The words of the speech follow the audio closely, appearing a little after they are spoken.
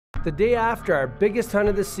The day after our biggest hunt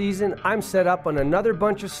of the season, I'm set up on another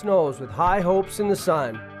bunch of snows with high hopes in the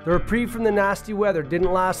sun. The reprieve from the nasty weather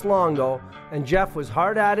didn't last long though, and Jeff was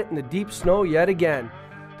hard at it in the deep snow yet again.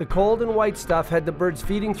 The cold and white stuff had the birds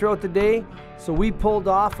feeding throughout the day, so we pulled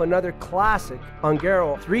off another classic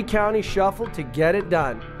Ongaro 3-county shuffle to get it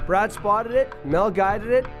done. Brad spotted it, Mel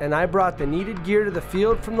guided it, and I brought the needed gear to the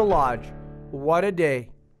field from the lodge. What a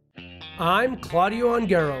day. I'm Claudio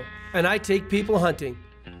Ongaro, and I take people hunting.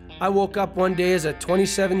 I woke up one day as a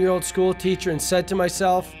 27-year-old school teacher and said to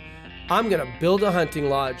myself, I'm gonna build a hunting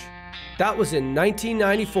lodge. That was in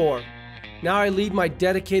 1994. Now I lead my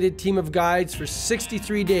dedicated team of guides for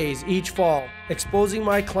 63 days each fall, exposing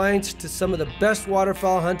my clients to some of the best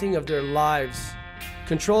waterfowl hunting of their lives.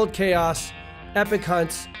 Controlled chaos, epic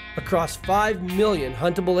hunts across 5 million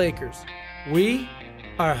huntable acres. We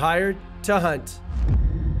are hired to hunt.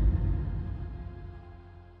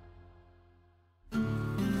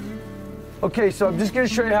 Okay, so I'm just gonna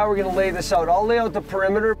show you how we're gonna lay this out. I'll lay out the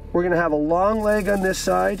perimeter. We're gonna have a long leg on this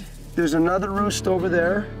side. There's another roost over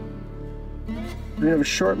there. We're gonna have a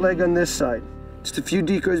short leg on this side. Just a few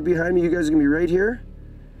decoys behind me. You guys are gonna be right here.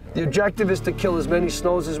 The objective is to kill as many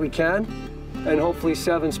snows as we can, and hopefully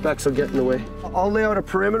 7 specks will get in the way. I'll lay out a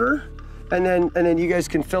perimeter, and then you guys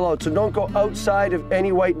can fill out. So don't go outside of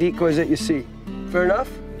any white decoys that you see. Fair enough?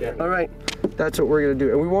 Yeah. All right, that's what we're gonna do.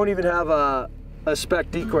 And we won't even have a spec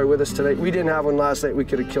decoy with us tonight. We didn't have one last night. We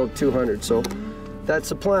could have killed 200, so that's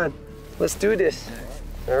the plan. Let's do this.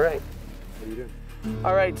 All right. What are you doing?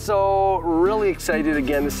 All right, so really excited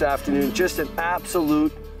again this afternoon. Just an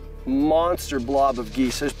absolute monster blob of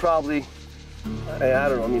geese. There's probably, I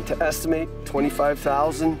don't know, I mean, to estimate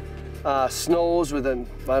 25,000 snows with an,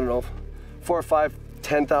 I don't know, 4 or 5,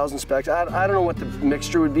 10,000 specks. I don't know what the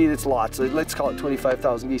mixture would be. It's lots. Let's call it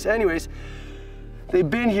 25,000 geese. Anyways, they've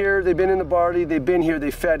been here, they've been in the Barley, they've been here,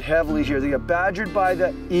 they fed heavily here. They got badgered by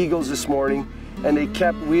the eagles this morning, and they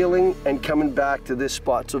kept wheeling and coming back to this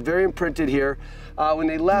spot. So very imprinted here. When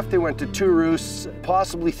they left, they went to 2 roosts,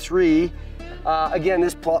 possibly 3. Again,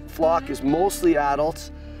 this flock is mostly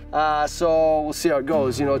adults, so we'll see how it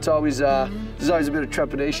goes. You know, it's always, there's always a bit of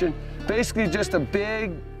trepidation. Basically just a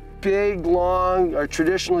big, long, our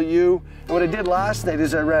traditional ewe. And what I did last night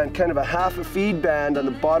is I ran kind of a half a feed band on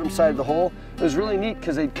the bottom side of the hole. It was really neat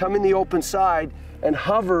because they'd come in the open side and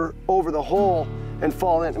hover over the hole and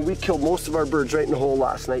fall in. And we killed most of our birds right in the hole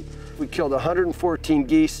last night. We killed 114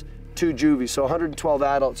 geese, 2 juvies, so 112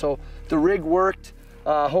 adults. So the rig worked.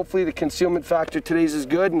 Hopefully the concealment factor today's is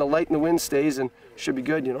good and the light and the wind stays and should be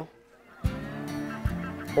good, you know.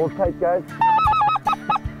 Hold tight, guys.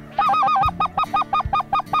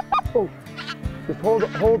 Oh, just hold,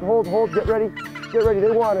 get ready,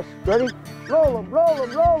 they want us. Ready? Roll them.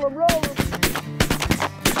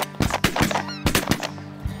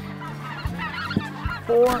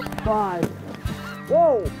 4, 5.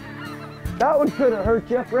 Whoa, that one could have hurt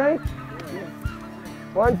you, right?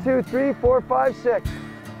 1, 2, 3, 4, 5, 6.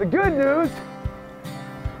 The good news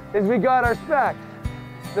is we got our specs.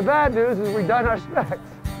 The bad news is we done our specs.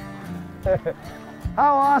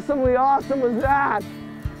 How awesomely awesome was that?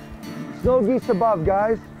 Snow geese above,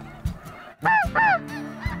 guys.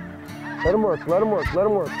 Let them work.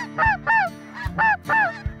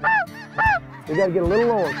 We gotta get a little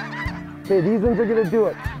lower. Okay, these ones are gonna do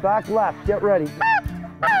it. Back left, get ready.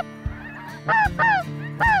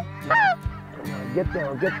 Get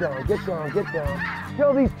down.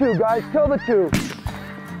 Kill these 2, guys, kill the 2.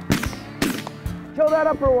 Kill that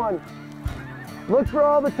upper one. Look for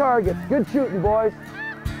all the targets. Good shooting, boys.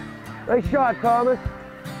 Nice shot, Thomas.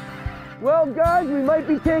 Well, guys, we might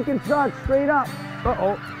be taking shots straight up.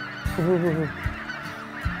 Uh-oh.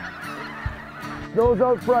 Snow's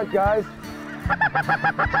out front, guys.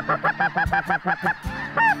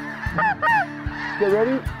 Get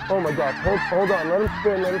ready. Oh my gosh, hold on, let him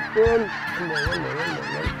spin. One more.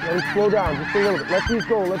 Let him slow down just a little bit. Let these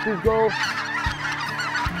go.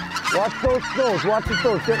 Watch those snows,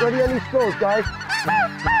 Get ready on these snows, guys.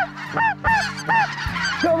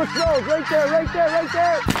 Kill the snows, right there.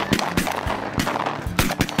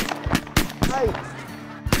 Nice.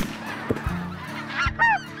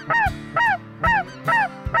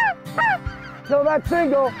 Kill that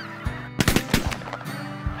single.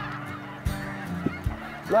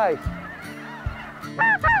 Nice.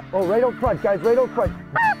 Oh, right out front, guys, right out front.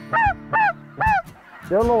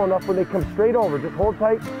 They're low enough when they come straight over. Just hold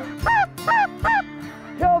tight.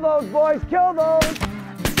 Kill those, boys, kill those.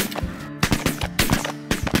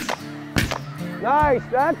 Nice,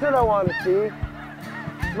 that's what I want to see.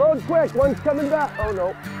 Load quick, one's coming back. Oh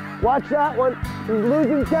no, watch that one. He's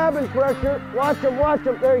losing cabin pressure. Watch him.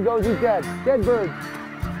 There he goes, he's dead. Dead bird.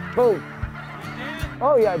 Boom.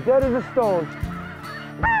 Oh yeah, dead as a stone.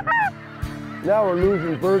 Now we're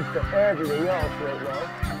losing birds to everything else right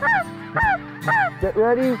now. Get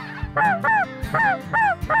ready.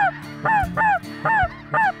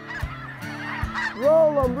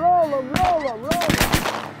 Roll them, roll them, roll them, roll them.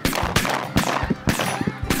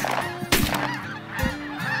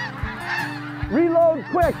 Reload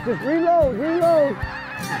quick, just reload, reload.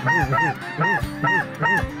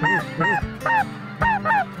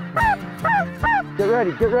 Get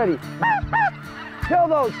ready, get ready. Kill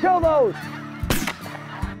those, kill those.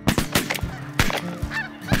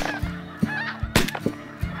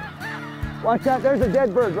 Watch that, there's a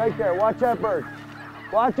dead bird right there. Watch that bird.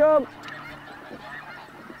 Watch him.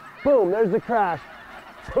 Boom, there's the crash.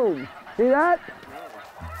 Boom. See that?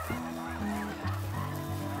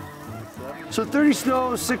 So 30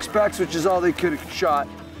 snow, 6 specks, which is all they could have shot.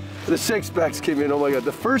 The 6 specks came in, oh my God.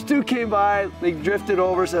 The first 2 came by, they drifted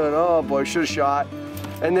over, said, oh boy, should have shot.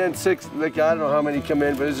 And then 6, like I don't know how many come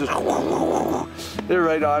in, but it's just, they're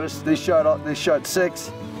right on us. They shot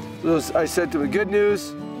 6. I said to them, the good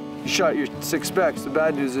news, you shot your 6 specks. The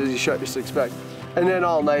bad news is you shot your 6 specks. And then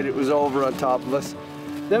all night it was over on top of us.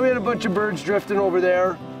 Then we had a bunch of birds drifting over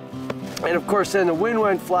there. And of course then the wind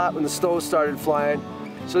went flat when the snow started flying.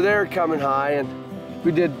 So they were coming high and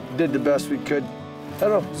we did the best we could. I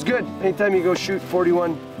don't know, it's good. Anytime you go shoot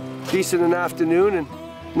 41 geese in an afternoon and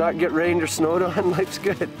not get rained or snowed on, life's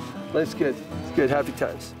good. Life's good, it's good, happy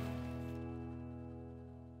times.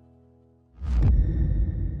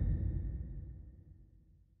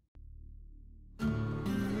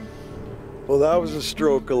 Well, that was a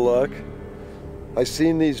stroke of luck. I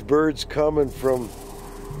seen these birds coming from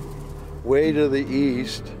way to the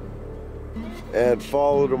east and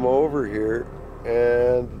followed them over here,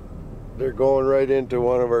 and they're going right into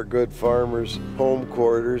one of our good farmers' home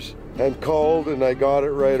quarters, and called, and I got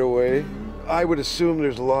it right away. I would assume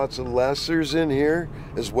there's lots of lessers in here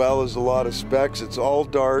as well as a lot of specks. It's all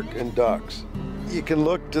dark and ducks. You can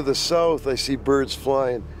look to the south, I see birds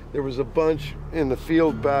flying. There was a bunch in the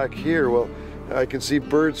field back here. Well, I can see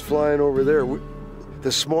birds flying over there.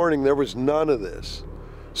 This morning there was none of this.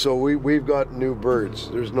 So we've got new birds,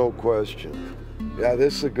 there's no question. Yeah,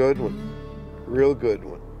 this is a good one, real good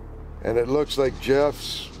one. And it looks like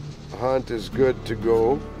Jeff's hunt is good to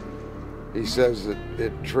go. He says that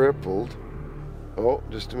it tripled. Oh,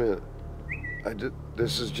 just a minute.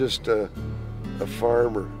 This is just a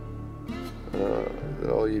farmer.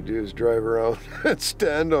 All you do is drive around and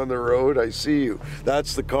stand on the road. I see you.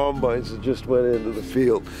 That's the combines that just went into the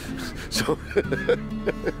field. So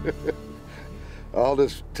I'll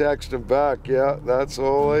just text him back, yeah, that's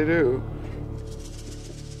all I do.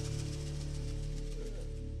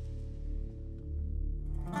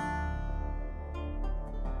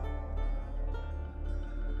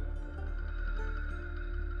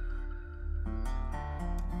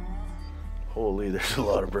 Holy, there's a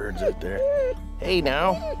lot of birds out there. Hey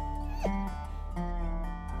now.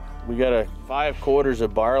 We got 5 quarters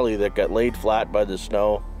of barley that got laid flat by the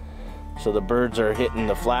snow. So the birds are hitting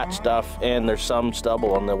the flat stuff, and there's some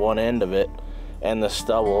stubble on the one end of it. And the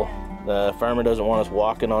stubble, the farmer doesn't want us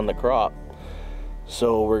walking on the crop.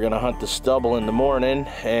 So we're gonna hunt the stubble in the morning,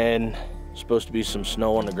 and supposed to be some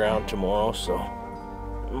snow on the ground tomorrow, so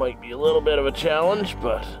it might be a little bit of a challenge,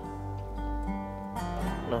 but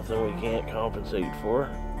nothing we can't compensate for.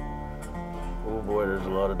 Oh boy, there's a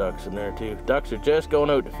lot of ducks in there too. Ducks are just going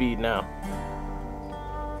out to feed now.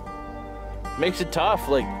 Makes it tough,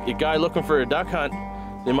 like a guy looking for a duck hunt,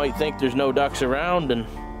 they might think there's no ducks around, and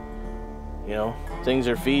you know, things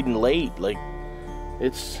are feeding late. Like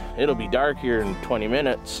it'll be dark here in 20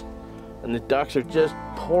 minutes, and the ducks are just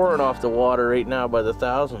pouring off the water right now by the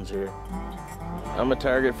thousands here. I'm a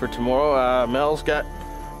target for tomorrow. Mel's got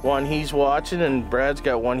one he's watching, and Brad's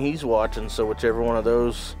got one he's watching, so whichever one of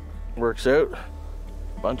those works out.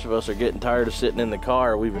 A bunch of us are getting tired of sitting in the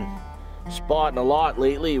car. We've been spotting a lot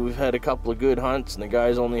lately. We've had a couple of good hunts, and the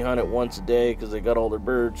guys only hunt it once a day because they got all their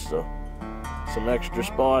birds, so some extra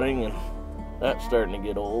spotting, and that's starting to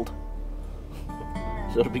get old.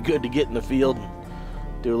 So it'll be good to get in the field and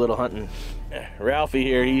do a little hunting. Ralphie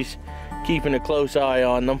here, he's keeping a close eye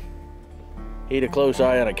on them. He had a close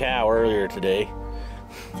eye on a cow earlier today.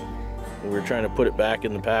 We were trying to put it back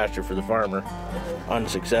in the pasture for the farmer,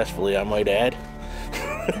 unsuccessfully, I might add.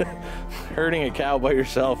 Herding a cow by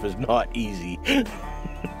yourself is not easy.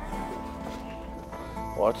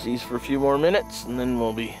 Watch these for a few more minutes, and then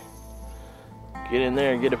we'll get in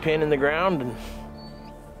there and get a pin in the ground and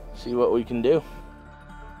see what we can do.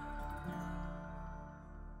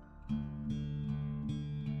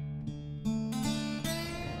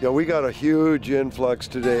 Yeah, we got a huge influx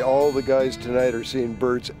today. All the guys tonight are seeing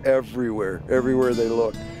birds everywhere they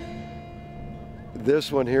look.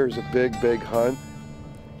 This one here is a big hunt.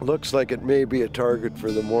 Looks like it may be a target for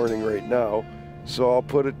the morning right now. So I'll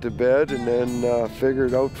put it to bed and then figure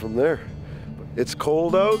it out from there. It's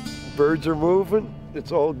cold out, birds are moving,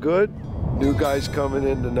 it's all good. New guys coming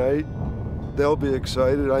in tonight. They'll be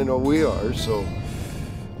excited, I know we are, so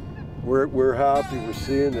we're happy we're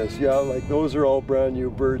seeing this. Yeah, like those are all brand new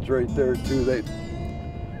birds right there too.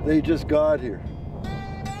 They just got here.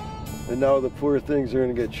 And now the poor things are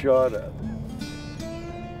gonna get shot at.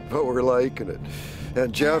 But we're liking it.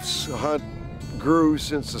 And Jeff's hunt grew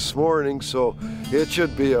since this morning, so it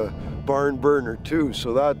should be a barn burner too,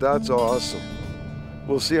 so that's awesome.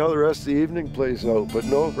 We'll see how the rest of the evening plays out, but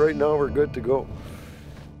no, right now we're good to go.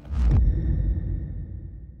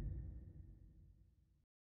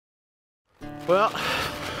 Well,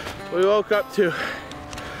 we woke up to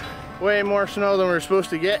way more snow than we were supposed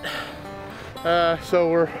to get, so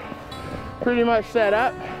we're pretty much set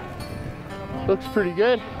up. Looks pretty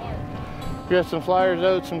good. We got some flyers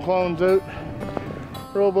out, some clones out,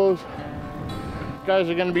 robos. Guys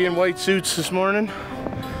are gonna be in white suits this morning.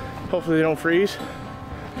 Hopefully they don't freeze.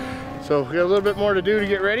 So we got a little bit more to do to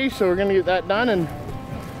get ready, so we're gonna get that done and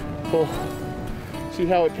we'll see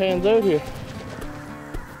how it pans out here.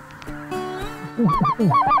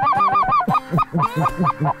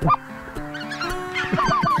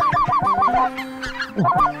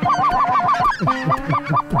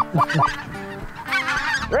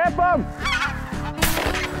 Rip 'em!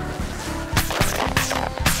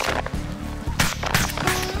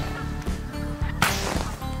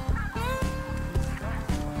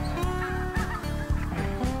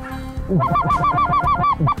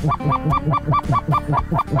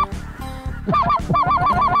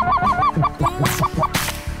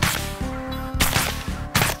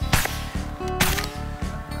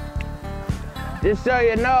 Just so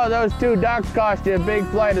you know, those two ducks cost you a big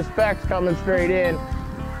flight of specks coming straight in.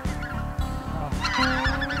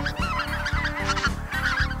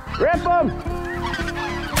 Rip them!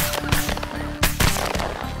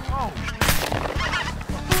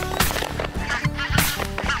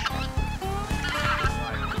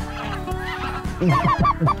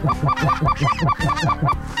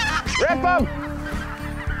 Rip them!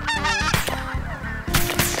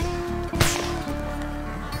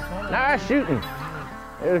 Nice shooting.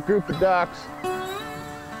 There's a group of ducks.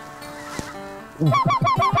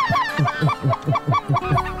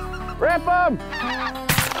 Rip them!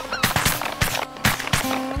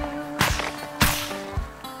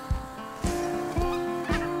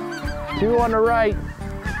 Two on the right.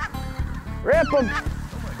 Rip them!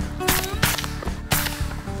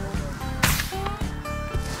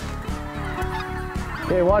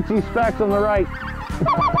 Okay, watch these specks on the right.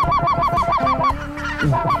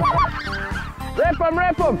 Rip them,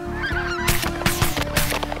 rip them!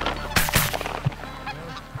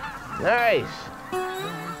 Nice.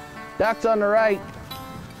 Ducks on the right.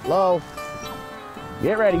 Low.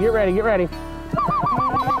 Get ready, get ready, get ready.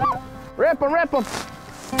 Rip them, rip them.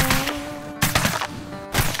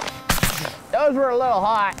 Those were a little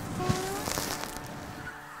hot.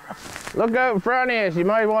 Look out in front of you, you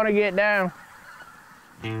might want to get down.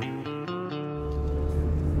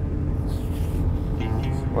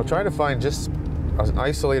 Well, trying to find just an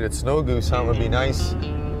isolated snow goose hunt would be nice.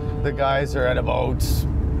 The guys are at about,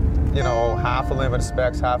 you know, half a limit of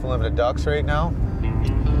specks, half a limit of ducks right now.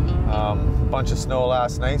 A bunch of snow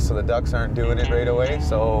last night, so the ducks aren't doing it right away.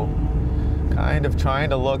 So kind of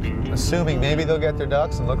trying to look, assuming maybe they'll get their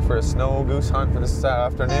ducks and look for a snow goose hunt for this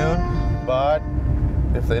afternoon. But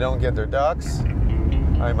if they don't get their ducks,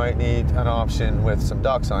 I might need an option with some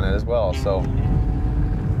ducks on it as well. So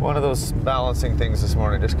one of those balancing things this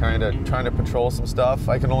morning, just kind of trying to patrol some stuff.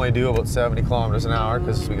 I can only do about 70 kilometers an hour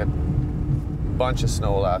because we got a bunch of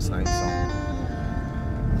snow last night.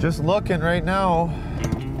 So just looking right now,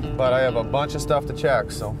 but I have a bunch of stuff to check.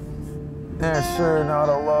 So there's sure not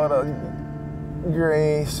a lot of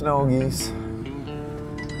gray snow geese.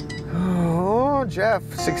 Oh, Jeff,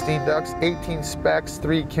 16 ducks, 18 specks,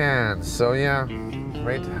 3 cans. So yeah,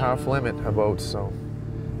 right half limit about, so.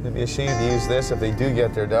 It'd be a shame to use this if they do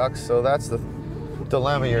get their ducks. So that's the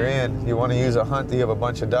dilemma you're in. You want to use a hunt that you have a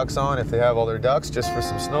bunch of ducks on. If they have all their ducks just for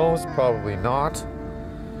some snows, probably not.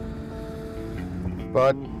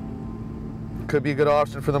 But could be a good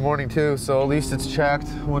option for the morning too. So at least it's checked.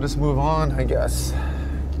 We'll just move on, I guess.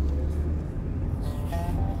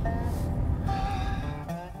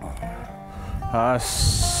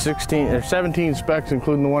 $16 or 17 specks,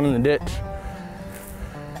 including the one in the ditch.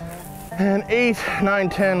 And 8, 9,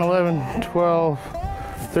 10, 11, 12,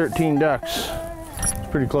 13 ducks. It's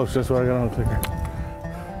pretty close, that's what I got on the clicker.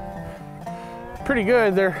 Pretty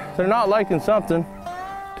good, they're not liking something.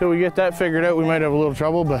 Till we get that figured out, we might have a little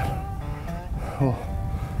trouble, but we'll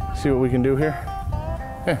see what we can do here.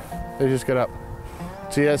 Yeah, they just got up.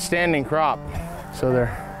 See, that's standing crop, so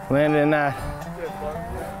they're landing in that.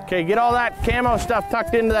 Okay, get all that camo stuff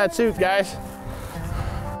tucked into that suit, guys.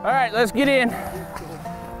 All right, let's get in.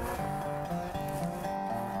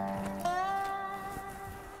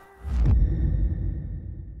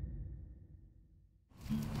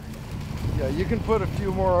 Yeah, you can put a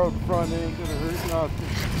few more out front, ain't gonna hurt nothing.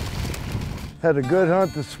 Had a good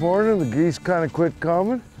hunt this morning. The geese kind of quit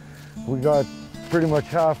coming. We got pretty much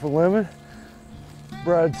half a limit.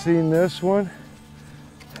 Brad's seen this one.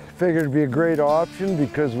 Figured it'd be a great option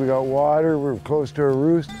because we got water, we're close to a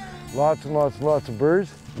roost, lots and lots and lots of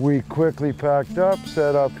birds. We quickly packed up,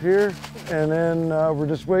 set up here, and then we're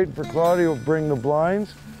just waiting for Claudio to bring the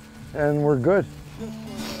blinds, and we're good.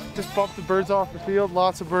 Just bumped the birds off the field,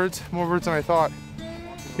 lots of birds, more birds than I thought.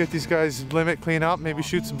 Get these guys limit, clean up, maybe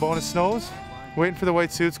shoot some bonus snows. Waiting for the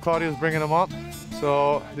white suits, Claudio's bringing them up,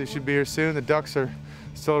 so they should be here soon. The ducks are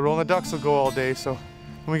still rolling, the ducks will go all day, so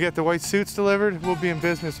when we get the white suits delivered, we'll be in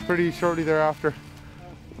business pretty shortly thereafter.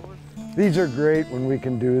 These are great when we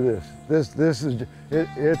can do this. This is,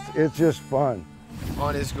 it's just fun.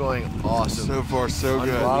 Hunt is going awesome. So far, so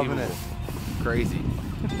good. Loving it. Crazy.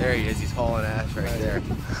 There he is, he's hauling ass right there.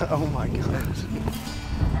 Oh my gosh.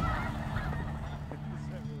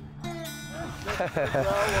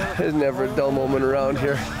 There's never a dull moment around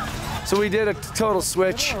here. So we did a total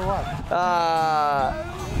switch.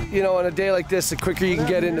 You know, on a day like this, the quicker you can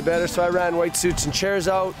get in, the better. So I ran white suits and chairs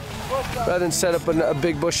out rather than set up a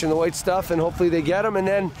big bush in the white stuff, and hopefully they get them. And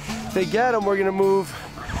then if they get them, we're gonna move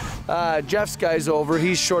Jeff's guys over.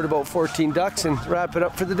 He's short about 14 ducks and wrap it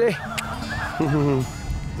up for the day.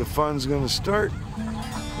 The fun's gonna start.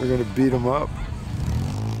 We're gonna beat them up.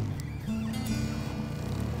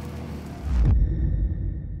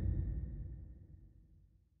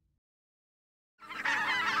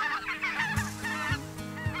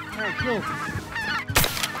 Go.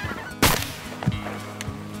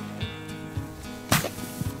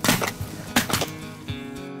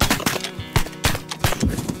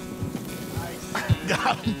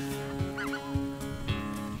 Got him.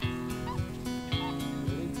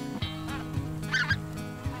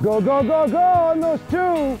 Go, go, go, go on those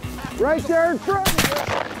two. Right there in front of you.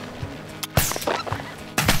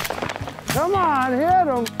 Come on, hit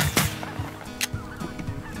them.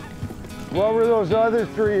 What were those other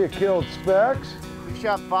three you killed, Specks? We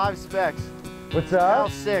shot 5 specks. What's that? Now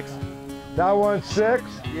 6. That one's 6?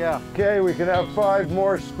 Yeah. Okay, we can have 5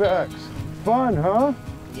 more Specks. Fun, huh?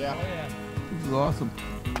 Yeah. This is awesome.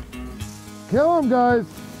 Kill them, guys.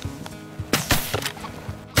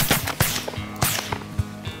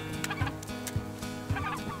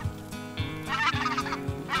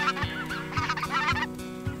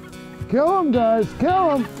 Kill them, guys,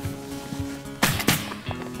 kill them.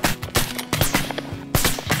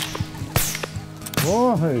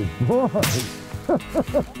 Boy, boy.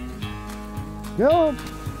 Kill him.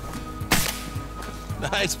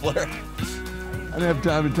 Nice, Blair. I didn't have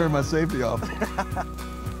time to turn my safety off.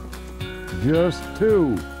 Just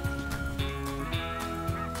 2.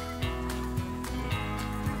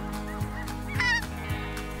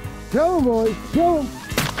 Kill him, boys, kill him.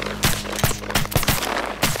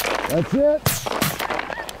 That's it.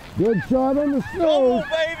 Good shot on the snow.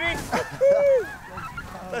 baby!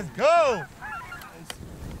 Let's go!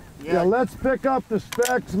 Yeah, let's pick up the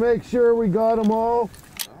Specks, make sure we got them all.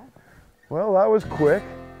 Well, that was quick.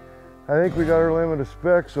 I think we got our limit of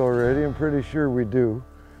Specks already. I'm pretty sure we do.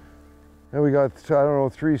 And we got, I don't know,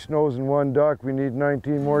 3 snows and 1 duck. We need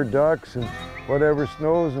 19 more ducks and whatever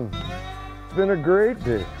snows, and it's been a great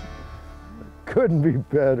day. Couldn't be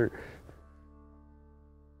better.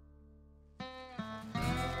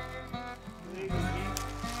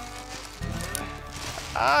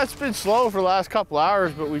 It's been slow for the last couple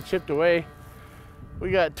hours, but we chipped away. We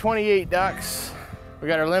got 28 ducks, we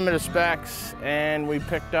got our limit of Specks, and we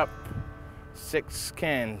picked up 6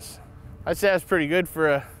 cans. I'd say that's pretty good for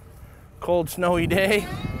a cold, snowy day.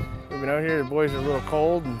 We've been out here, the boys are a little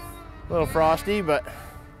cold and a little frosty, but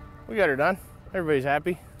we got her done. Everybody's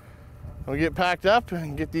happy. We'll get packed up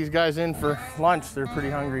and get these guys in for lunch. They're pretty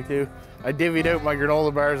hungry too. I divvied out my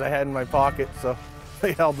granola bars I had in my pocket, so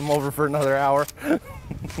they held them over for another hour.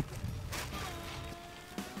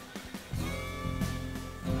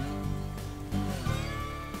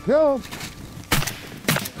 Kill him.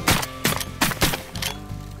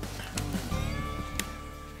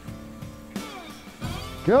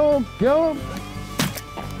 Kill him, kill him.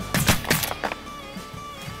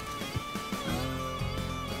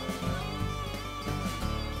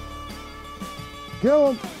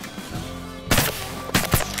 Kill him.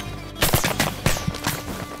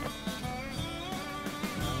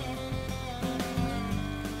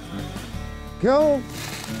 Kill him.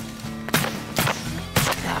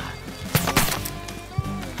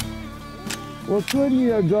 Which one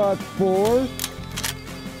you got, 4?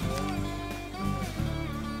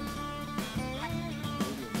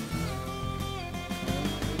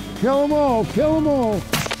 Kill them all, kill them all.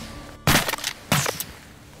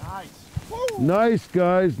 Nice. Nice,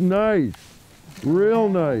 guys, nice. Real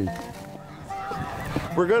nice.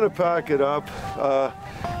 We're gonna pack it up.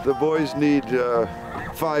 The boys need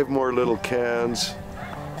 5 more little cans.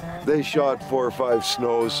 They shot 4 or 5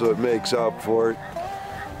 snows, so it makes up for it.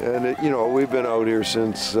 And you know, we've been out here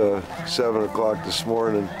since 7 o'clock this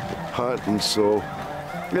morning hunting, so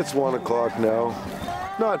it's 1 o'clock now.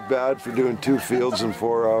 Not bad for doing 2 fields in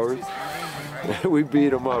 4 hours. We beat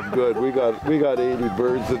them up good. We got 80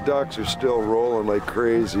 birds. The ducks are still rolling like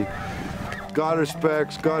crazy. Got our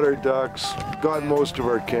specks, got our ducks, got most of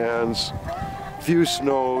our cans. Few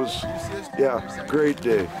snows. Yeah, great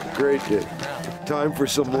day, great day. Time for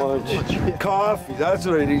some lunch. Coffee, that's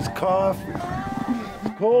what I need, is coffee.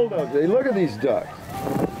 Cold out there. Look at these ducks.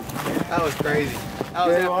 That was crazy. That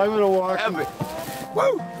was okay, well, I'm gonna walk.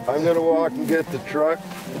 Woo! I'm gonna walk and get the truck.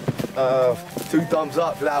 2 thumbs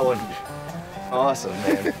up for that one. Awesome,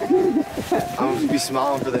 man. I'm gonna be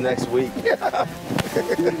smiling for the next week.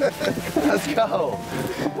 Let's go.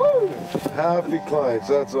 Woo! Happy clients.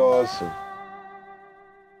 That's awesome.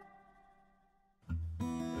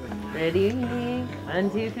 Ready?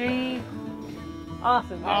 1, 2, 3.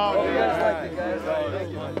 Awesome. Oh, you guys liked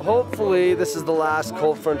it, guys. Hopefully this is the last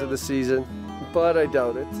cold front of the season, but I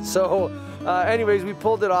doubt it. So anyways, we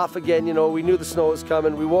pulled it off again. You know, we knew the snow was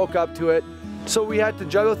coming. We woke up to it. So we had to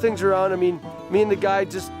juggle things around. I mean, me and the guy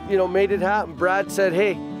just, you know, made it happen. Brad said,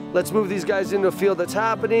 hey, let's move these guys into a field that's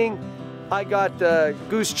happening. I got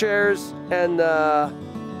Goose chairs and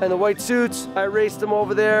the white suits. I raced them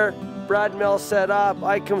over there. Brad and Mel set up.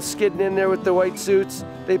 I come skidding in there with the white suits.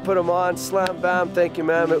 They put them on, slam, bam, thank you,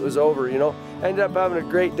 ma'am, it was over, you know. Ended up having a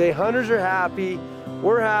great day. Hunters are happy.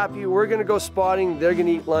 We're happy. We're gonna go spotting. They're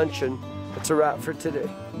gonna eat lunch, and it's a wrap for today.